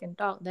now I can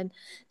talk. Then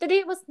the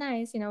day was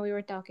nice, you know, we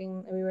were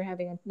talking, we were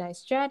having a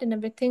nice chat and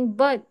everything.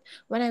 But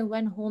when I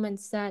went home and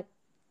sat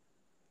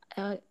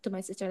to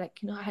my sister,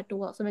 like, you know, I had to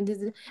walk some, and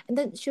this, and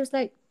then she was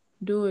like,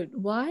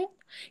 dude, what?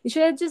 You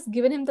should have just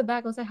given him the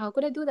bag. I was like, how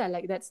could I do that?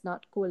 Like, that's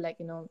not cool. Like,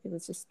 you know, it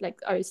was just like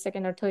our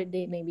second or third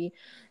date maybe.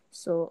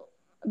 So,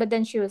 but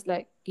then she was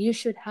like, you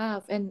should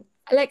have. And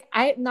like,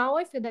 I now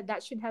I feel that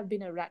that should have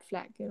been a red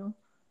flag, you know,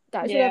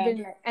 that should have Yeah.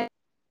 been like, and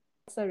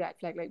that's a red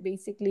flag, like,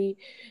 basically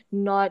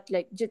not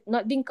like just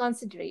not being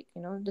considerate,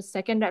 you know. The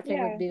second red flag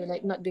would Yeah. be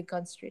like not being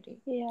considerate.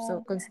 Yeah.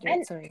 So considerate,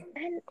 And sorry.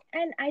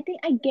 and I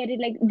think I get it.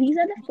 Like these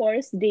are the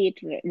first date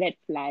red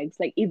flags.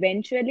 Like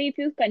eventually, if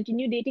you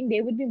continue dating,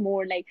 they would be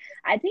more like.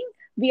 I think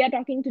we are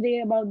talking today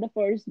about the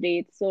first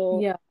date. So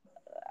Yeah.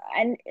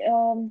 and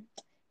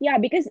yeah,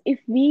 because if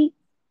we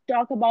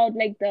talk about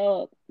like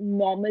the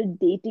normal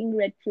dating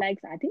red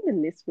flags, I think the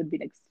list would be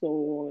like so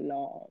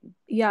long.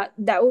 Yeah,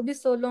 that would be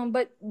so long.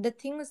 But the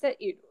things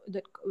that you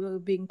that were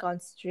being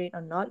considerate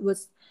or not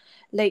was,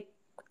 like,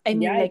 I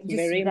mean, Yeah, like, it's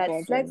just very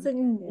red flags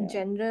important. in Yeah.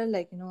 general,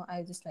 like, you know,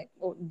 I just like,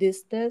 oh,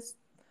 this.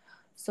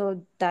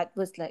 So that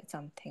was like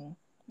something.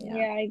 Yeah.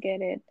 Yeah, I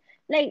get it.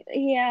 Like,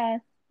 yeah.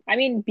 I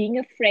mean, being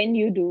a friend,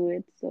 you do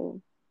it,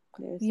 so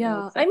there's no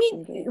Yeah, I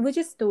mean, exception to which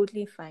is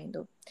totally fine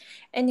though.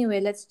 Anyway,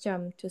 let's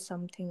jump to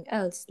something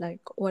else.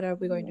 Like, what are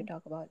we going to it.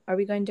 talk about? Are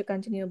we going to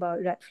continue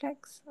about red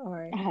flags,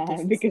 or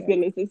this is Because the it?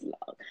 list is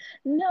long.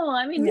 No,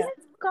 I mean, we Yeah.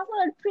 have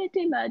covered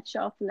pretty much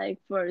of like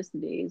first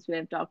days. We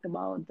have talked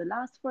about the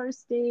last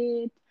first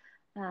date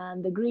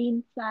and the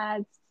green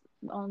flags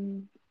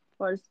on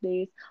first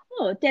days.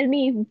 Oh, tell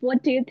me,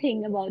 what do you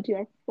think about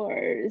your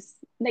first,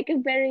 like a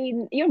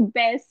very, your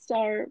best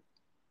or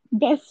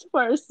best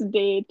first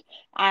date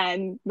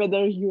and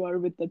whether you are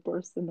with the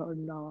person or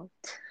not?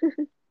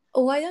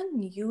 Why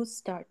don't you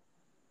start?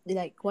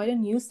 Like, why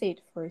don't you say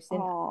it first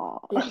and Oh,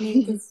 let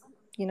me just,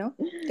 you know,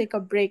 take a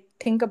break,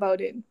 think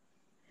about it.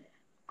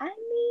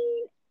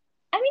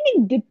 I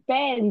mean, it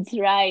depends,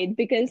 right?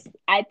 Because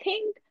I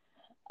think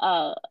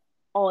uh,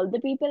 all the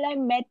people I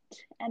met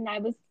and I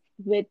was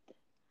with,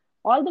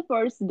 all the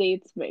first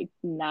dates were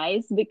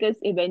nice because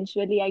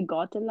eventually I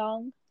got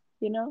along,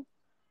 you know.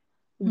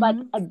 But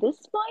Mm-hmm. at this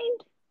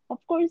point, of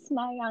course,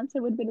 my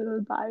answer would be a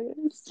little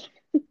biased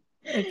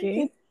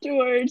Okay.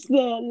 towards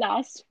the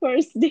last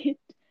first date.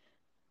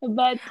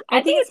 But I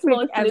I think think it's it's pretty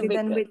mostly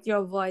evident because with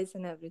your voice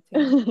and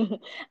everything.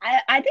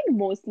 I think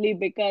mostly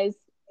because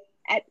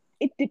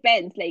it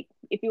depends. Like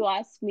if you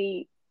asked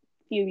me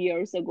few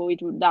years ago,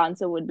 the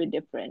answer would be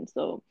different.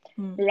 So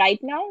Mm. right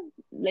now,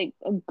 like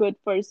a good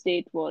first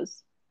date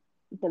was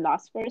the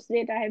last first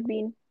date I have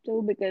been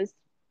to because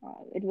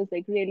it was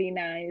like really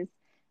nice.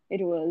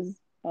 It was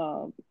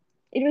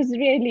it was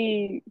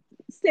really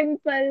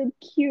simple,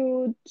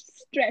 cute,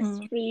 stress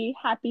Mm. free,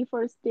 happy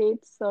first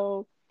date.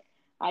 So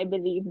I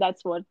believe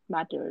that's what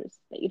matters.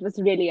 Like, it was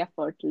really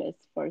effortless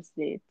first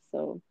date.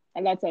 So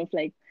and lots of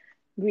like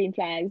green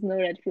flags, no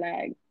red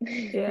flag.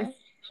 Yeah.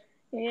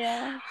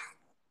 Yeah.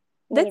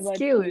 What That's about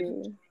cute.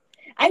 you?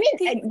 I I mean,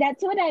 think.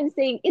 that's what I'm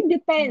saying. It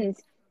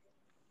depends.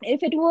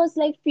 If it was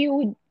like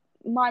few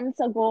months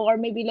ago or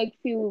maybe like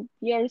few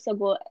years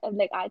ago,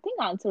 like I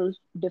think answers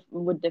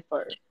would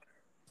differ.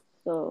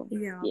 So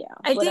Yeah. yeah.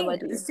 I What think about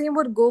the you? same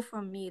would go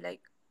for me.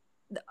 Like,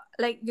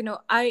 you know,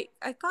 I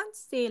can't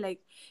say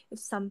like if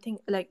something,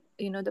 like,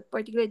 you know, the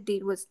particular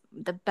date was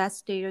the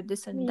best date or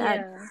this and that.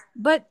 Yeah.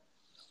 But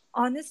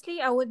honestly,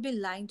 I would be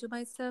lying to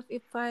myself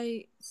if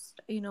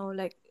you know,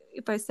 like,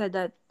 if I said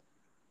that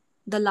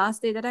the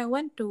last day that I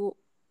went to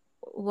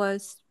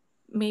was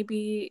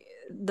maybe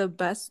the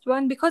best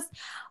one. Because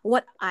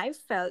what I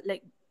felt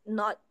like,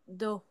 not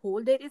the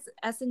whole date is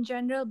as in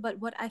general, but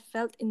what I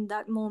felt in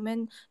that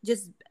moment,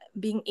 just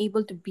being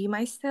able to be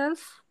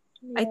myself,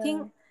 I Yeah. think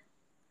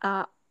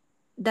uh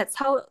that's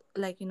how,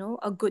 like, you know,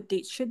 a good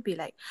date should be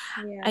like.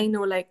 Yeah. I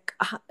know, like,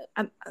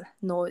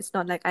 no, it's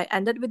not like I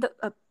ended with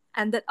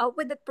ended up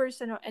with that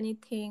person or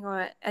anything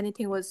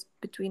was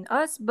between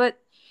us. But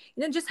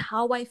just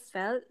how I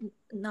felt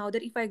now,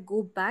 that if I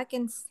go back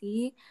and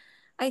see,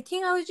 I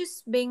think I was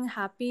just being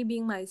happy,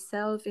 being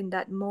myself in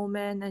that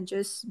moment, and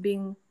just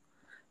being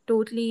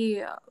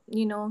totally,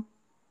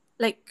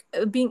 like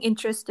being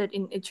interested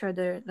in each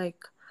other,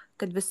 like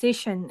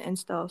conversation and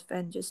stuff,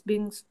 and just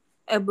being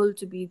able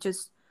to be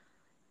just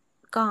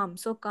calm,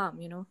 so calm.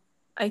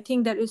 I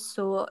think that is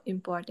so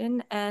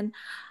important. And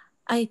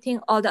I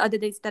think all the other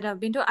dates that I've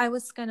been to, I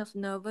was kind of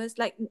nervous.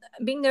 Like,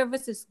 being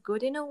nervous is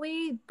good in a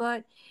way,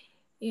 but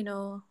you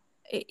know,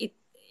 it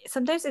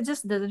sometimes it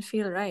just doesn't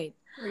feel right.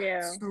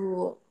 Yeah.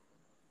 So,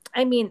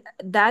 I mean,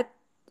 that,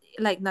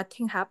 like,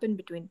 nothing happened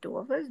between two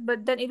of us,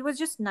 but then it was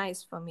just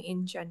nice for me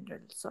in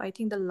general. So I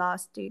think the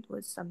last date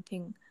was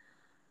something,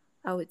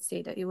 I would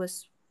say that it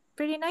was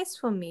pretty nice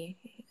for me.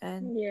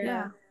 And Yeah.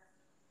 yeah.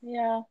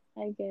 Yeah,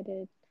 I get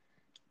it.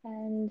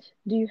 And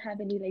do you have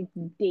any like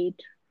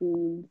date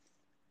rules?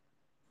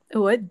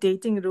 What,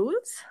 dating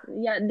rules?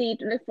 Yeah, date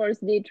like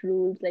first date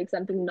rules, like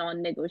something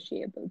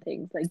non-negotiable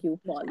things like you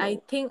I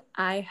follow. think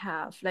I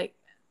have, like,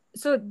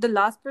 so the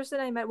last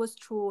person I met was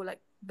through, like,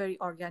 very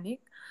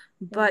organic.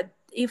 Mm, But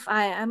if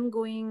I am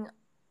going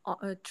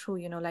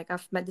through, like,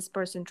 I've met this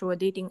person through a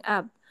dating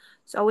app,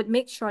 so I would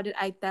make sure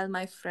that I tell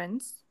my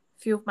friends,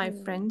 few of my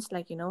mm, friends,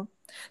 like,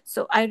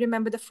 so I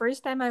remember the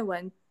first time I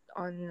went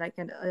on, like,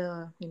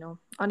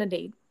 on a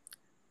date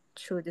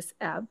through this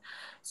app.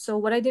 So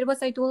what I did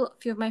was I told a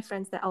few of my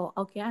friends that, oh,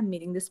 okay, I'm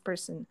meeting this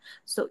person.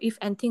 So if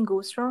anything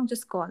goes wrong,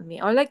 just call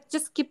me, or like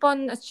just keep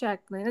on a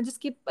check.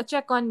 Just keep a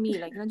check on me.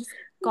 Like, just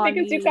call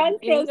because you me.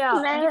 can't trust Yeah,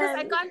 because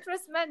I men. can't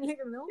trust men. Yeah,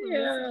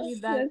 Basically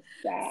that. that's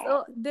sad.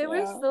 So they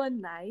were Yeah. so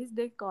nice.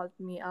 They called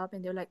me up and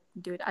they were like,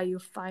 "Dude, are you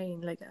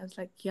fine?" Like, I was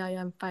like, "Yeah,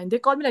 yeah, I'm fine." They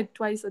called me like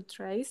twice or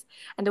thrice,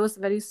 and it was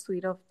very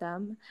sweet of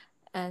them.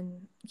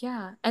 And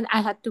yeah, and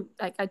I had to,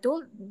 like, I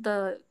told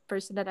the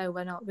person that I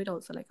went out with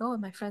also, like, oh,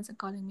 my friends are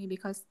calling me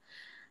because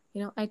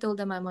I told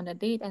them I'm on a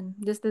date, and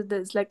this,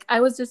 like,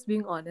 I was just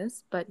being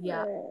honest. But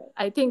yeah,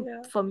 I think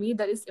Yeah. for me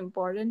that is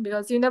important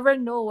because you never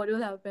know what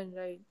will happen,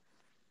 right?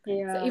 So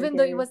Yeah, I even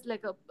though get it it. was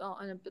like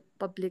on a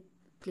public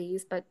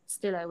place, but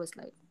still I was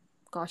like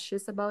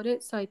cautious about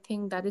it. So I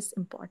think that is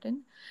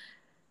important.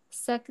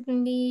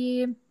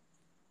 Secondly,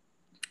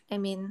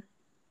 I mean,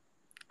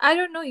 I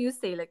don't know, you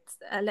say, like,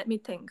 let me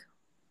think.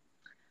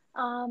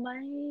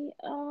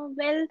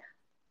 Well,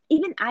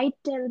 even I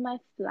tell my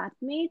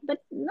flatmate,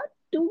 but not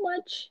too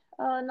much,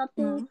 not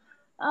to,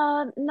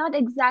 Mm, not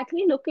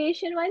exactly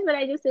location wise, but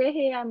I just say,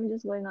 hey, I'm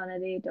just going on a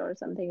date or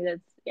something.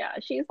 That's, yeah,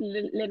 she's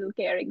little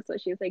caring, so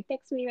she's like,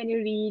 text me when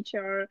you reach,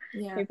 or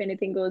yeah. if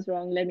anything goes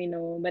wrong, let me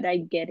know. But I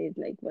get it,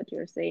 like what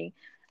you're saying.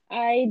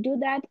 I do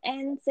that,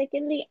 and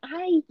secondly,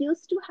 I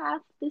used to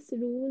have this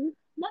rule,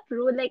 not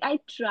rule, like I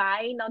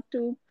try not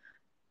to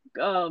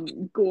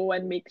go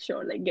and make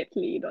sure like get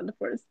laid on the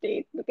first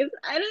date because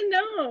I don't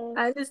know.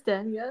 I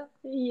understand, yeah.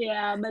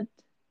 Yeah, but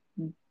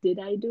did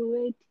I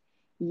do it?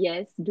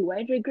 Yes. Do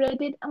I regret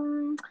it?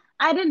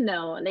 I don't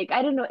know. Like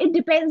I don't know. It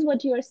depends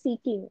what you're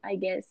seeking, I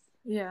guess.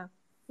 Yeah.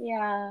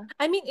 Yeah.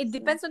 I mean, it So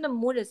depends on the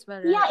mood as well,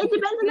 right? yeah, it If it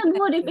depends feels on the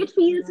mood. like If it, it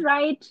feels yeah.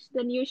 right,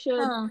 then you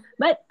should. Huh.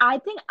 But I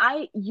think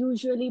I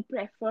usually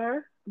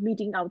prefer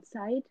meeting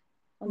outside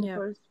on the Yeah.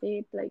 first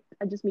date. Like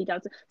I just meet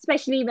outside,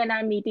 especially when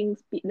I'm meeting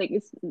like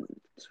it's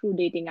through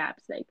dating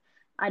apps. Like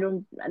I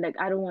don't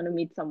want to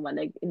meet someone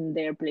like in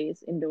their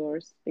place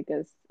indoors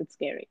because it's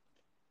scary.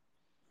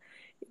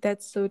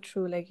 That's so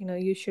true. Like,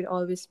 you should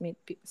always meet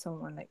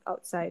someone like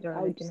outside, or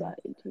like, Outside,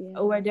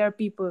 where yeah. there are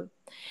people.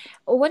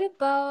 Or what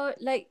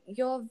about like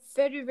your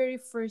very, very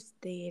first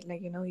date?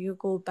 Like, you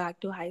go back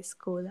to high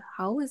school.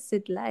 How was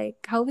it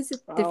like? How is it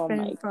Oh my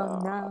different from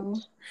God. now?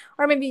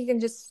 Or maybe you can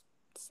just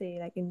say,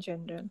 like, in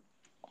general.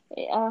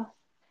 Yeah.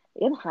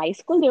 In high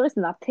school there was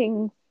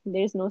nothing,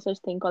 there's no such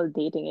thing called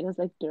dating. It was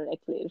like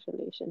direct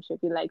relationship.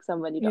 You like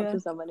someone, you talk Yeah. to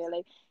someone, you're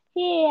like,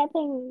 hey, I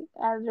think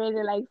I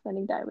really like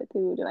spending time with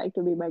you. Would you like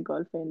to be my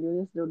girlfriend?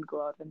 You just don't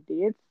go out on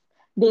dates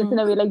in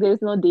Mm. a way. Like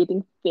there's no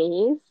dating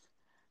phase.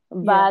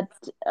 Yeah. But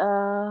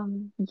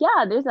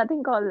yeah, there's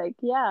nothing called like,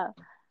 yeah,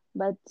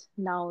 but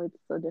now it's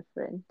so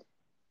different.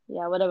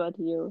 Yeah, what about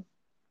you?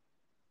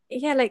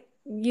 Yeah, like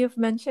you've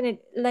mentioned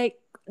it, like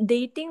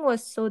dating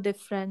was so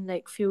different,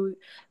 like few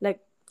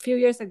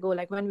years ago,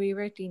 like when we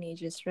were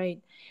teenagers, right?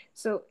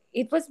 So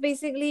it was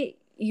basically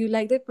you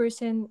like the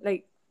person,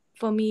 like,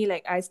 for me,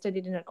 like, I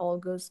studied in an all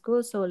girls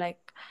school, so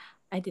like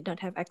I did not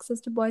have access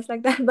to boys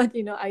like that. But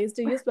I used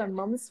to use my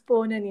mom's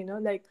phone,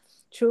 and like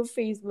through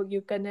Facebook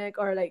you connect,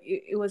 or like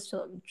it was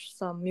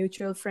some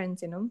mutual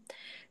friends,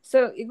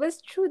 so it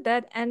was through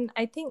that. And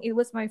I think it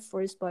was my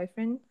first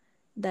boyfriend,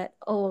 that,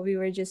 oh, we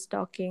were just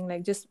talking,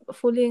 like, just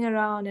fooling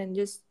around, and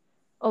just,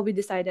 oh, we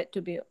decided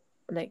to be,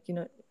 like,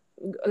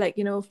 like,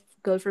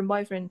 girlfriend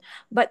boyfriend,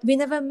 but we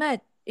never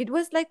met. it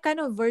was like kind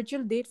of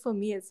virtual date for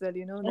me as well,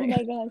 Oh like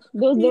my gosh,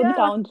 those don't yeah.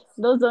 count.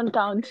 Those don't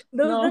count.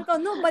 Those No. don't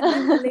count. No, but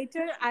then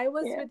later I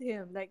was Yeah. with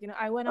him. Like,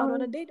 I went out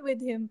on a Oh, date with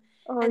him,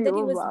 oh, and then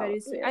you, he was wow. very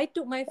sweet. Yeah. I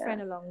took my Yeah.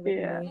 friend along with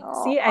Yeah. me.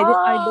 Oh, See, I don't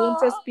oh.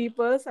 trust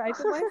people, so I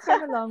took my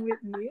friend along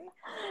with me.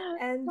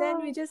 And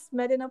then we Oh. just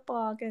met in a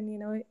park, and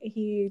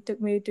he took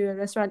me to a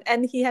restaurant,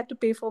 and he had to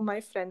pay for my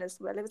friend as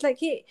well. It was like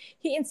he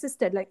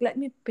insisted, like, let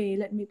me pay,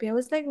 let me pay. I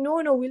was like,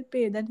 no, no, we'll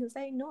pay. Then he was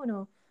like, no,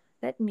 no,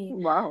 let me.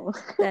 Wow.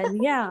 Then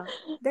yeah,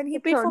 then he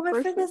The paid for third my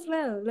friend person. as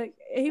well. Like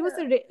he was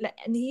Yeah. like,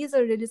 and he is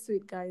a really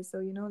sweet guy. So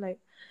like,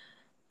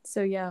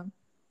 so yeah,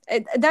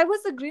 that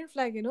was a green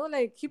flag.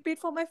 Like he paid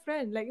for my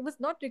friend. Like it was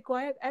not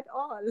required at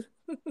all.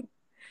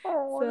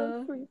 Oh,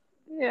 that's so sweet.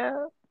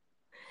 Yeah.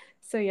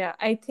 so yeah,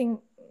 I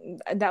think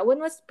that one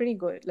was pretty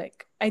good.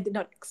 Like I did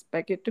not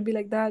expect it to be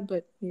like that,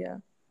 but yeah.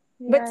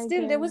 Yeah, But I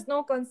still, get there it. was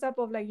no concept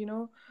of like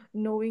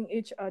knowing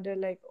each other,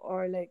 like,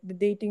 or like the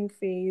dating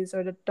phase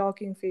or the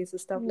talking phase or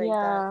stuff like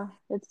that. Yeah,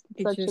 it's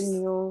It such a just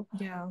new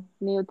yeah,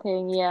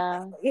 thing.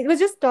 Yeah. it was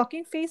just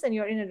talking phase, and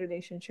you're in a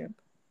relationship.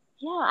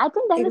 Yeah, I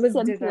think that It is was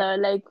direct. simpler,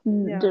 like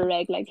Yeah.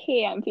 direct, like,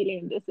 hey, I'm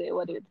feeling this way.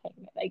 What do you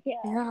think? Like, yeah.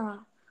 Yeah.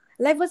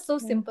 Life was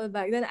so Yeah. simple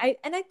back then. I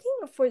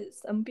think for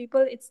some people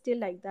it's still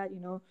like that.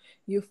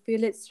 You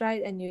feel it's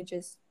right and you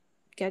just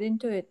get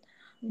into it.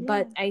 Yeah.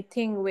 But I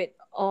think with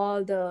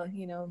all the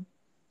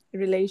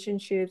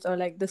relationships or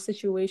like the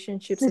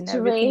situationships and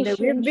everything that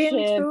we've been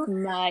Situationship,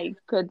 through my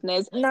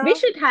goodness. We now,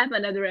 should have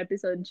another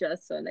episode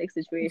just on like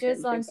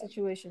just on situationship.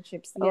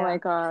 situationships, Oh my yeah.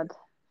 God.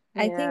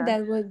 I think Yeah.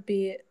 that would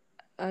be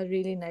a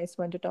really nice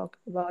one to talk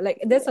about. Like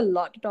there's a Yeah.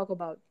 lot to talk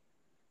about.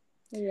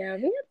 Yeah.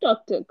 We have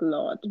talked a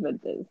lot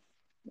with this.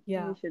 We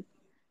Yeah. should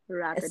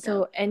wrap it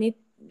up.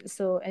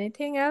 So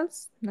anything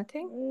else?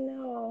 Nothing?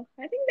 No,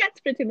 I think that's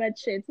pretty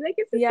much it. Like,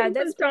 it's a Yeah,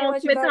 simple that's pretty talk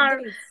much with about our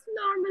dates.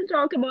 normal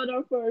talk about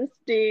our first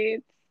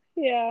dates.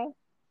 Yeah.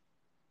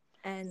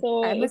 And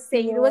So I if must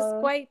say, you it was are,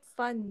 quite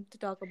fun to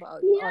talk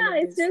about all yeah,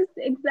 of it's this. just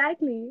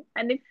exactly.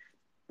 And if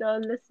the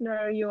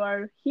listener, you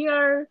are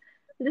here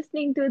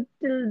listening to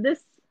till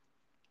this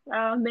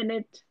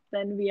minute,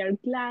 then we are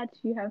glad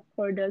you have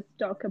heard us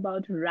talk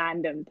about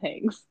random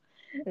things.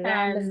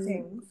 Random And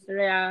things.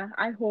 yeah,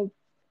 I hope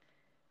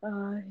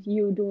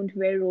you don't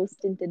wear rose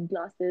tinted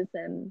glasses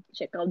and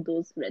check out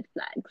those red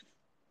flags.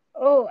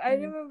 Oh, I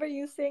Mm. remember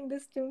you saying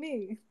this to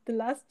me the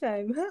last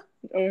time.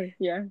 Oh,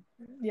 yeah,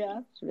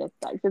 Yeah. red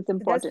flags. It's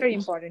That's very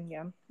important. important,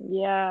 yeah.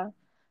 Yeah.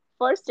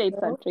 First dates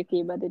are So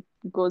tricky, but it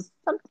goes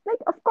something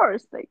like, of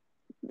course, like,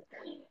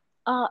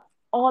 uh,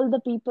 all the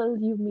people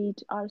you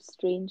meet are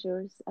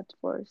strangers at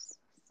first.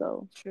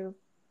 So, true.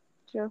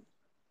 true.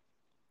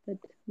 But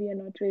we are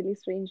not really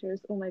strangers.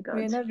 Oh my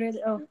We are God. not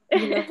really. Oh,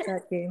 you love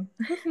that game.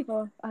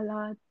 Oh, a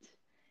lot.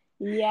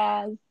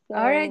 Yeah.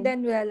 All right, So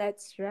then. Well,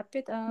 let's wrap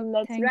it up.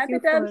 let's Thank wrap you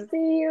it up. for.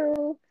 See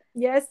you.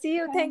 Yeah, see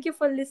you. Bye. Thank you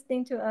for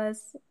listening to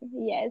us.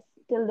 Yes,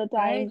 till the All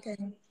right, time,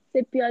 then.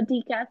 sip your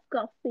decaf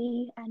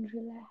coffee and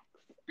relax.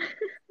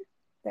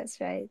 That's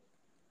right.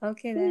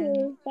 Okay, See then.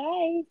 you.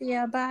 Bye.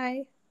 Yeah,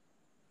 bye.